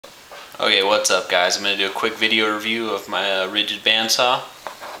Okay, what's up guys? I'm going to do a quick video review of my rigid bandsaw.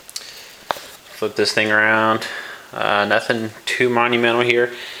 Flip this thing around. Nothing too monumental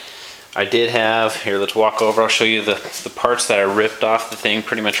here. I did have, here let's walk over, I'll show you the parts that I ripped off the thing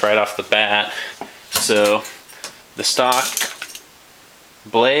pretty much right off the bat. So the stock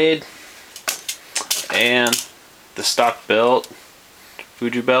blade and the stock belt,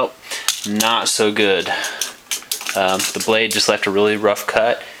 Fuji belt, not so good. The blade just left a really rough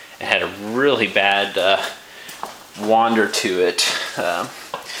cut. It had a really bad wander to it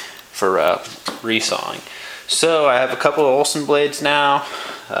for resawing. So I have a couple of Olsen blades now.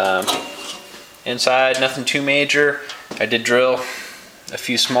 Inside, nothing too major. I did drill a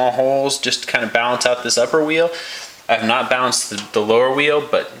few small holes just to kind of balance out this upper wheel. I have not balanced the lower wheel,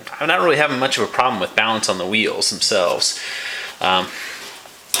 but I'm not really having much of a problem with balance on the wheels themselves.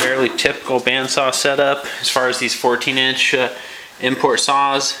 Fairly typical bandsaw setup as far as these 14-inch import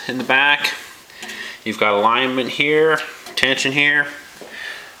saws in the back. You've got alignment here, tension here,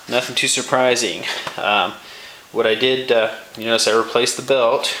 nothing too surprising. What I did, you notice I replaced the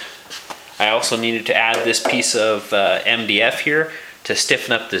belt. I also needed to add this piece of MDF here to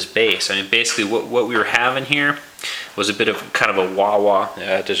stiffen up this base. I mean, basically what we were having here was a bit of kind of a wah-wah.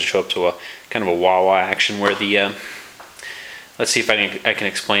 It doesn't show up to a kind of a wah-wah action where the let's see if I can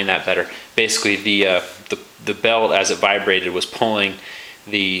explain that better. Basically, the belt, as it vibrated, was pulling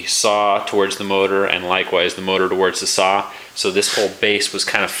the saw towards the motor, and likewise the motor towards the saw. So this whole base was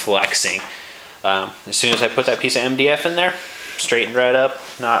kind of flexing. As soon as I put that piece of MDF in there, straightened right up.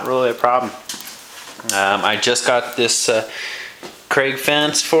 Not really a problem. I just got this Kreg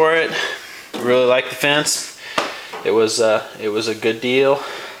fence for it. Really like the fence. It was a good deal.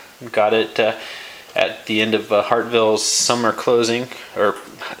 Got it at the end of Hartville's summer closing, or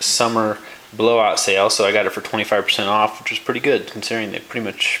summer blowout sale, so I got it for 25% off, which was pretty good considering they pretty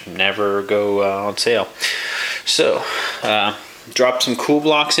much never go on sale. So dropped some cool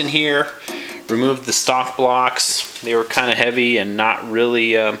blocks in here, removed the stock blocks. They were kind of heavy and not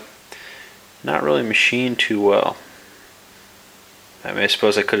really machined too well. I mean, I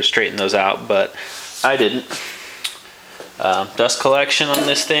suppose I could have straightened those out, but I didn't. Dust collection on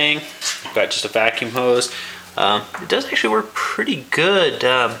this thing. I've got just a vacuum hose. It does actually work pretty good.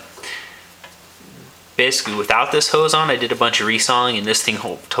 Basically, without this hose on, I did a bunch of resawing, and this thing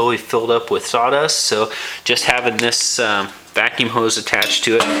totally filled up with sawdust. So just having this vacuum hose attached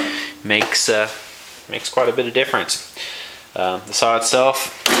to it makes quite a bit of difference. The saw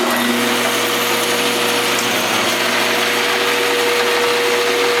itself.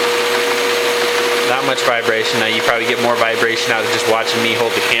 Not much vibration. Now you probably get more vibration out of just watching me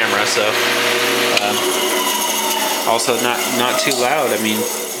hold the camera. So also not too loud. I mean,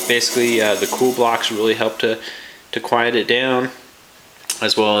 basically the cool blocks really help to quiet it down,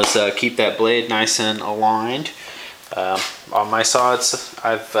 as well as keep that blade nice and aligned. On my saw,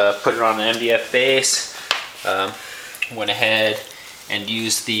 I've put it on an MDF base. Went ahead and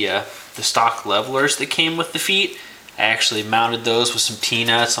used the stock levelers that came with the feet. I actually mounted those with some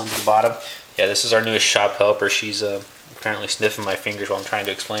T-nuts onto the bottom. Yeah, this is our newest shop helper. She's apparently sniffing my fingers while I'm trying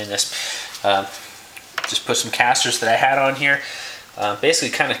to explain this. Just put some casters that I had on here. Basically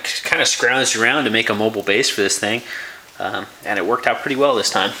kind of scrounged around to make a mobile base for this thing. And it worked out pretty well this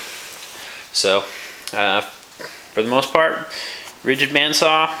time. So, for the most part, rigid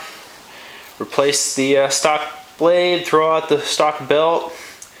bandsaw. Replace the stock blade, throw out the stock belt.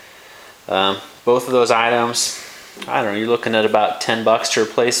 Both of those items, I don't know, you're looking at about 10 bucks to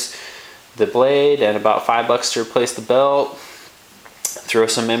replace the blade and about $5 to replace the belt. Throw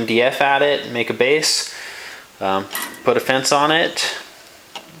some MDF at it, make a base, put a fence on it.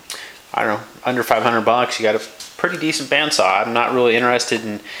 I don't know, under 500 bucks, you got a pretty decent bandsaw. I'm not really interested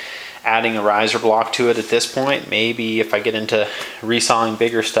in adding a riser block to it at this point. Maybe if I get into resawing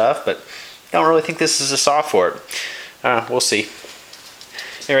bigger stuff, but I don't really think this is a saw for it. We'll see.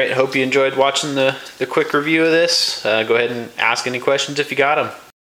 Alright, hope you enjoyed watching the quick review of this. Go ahead and ask any questions if you got them.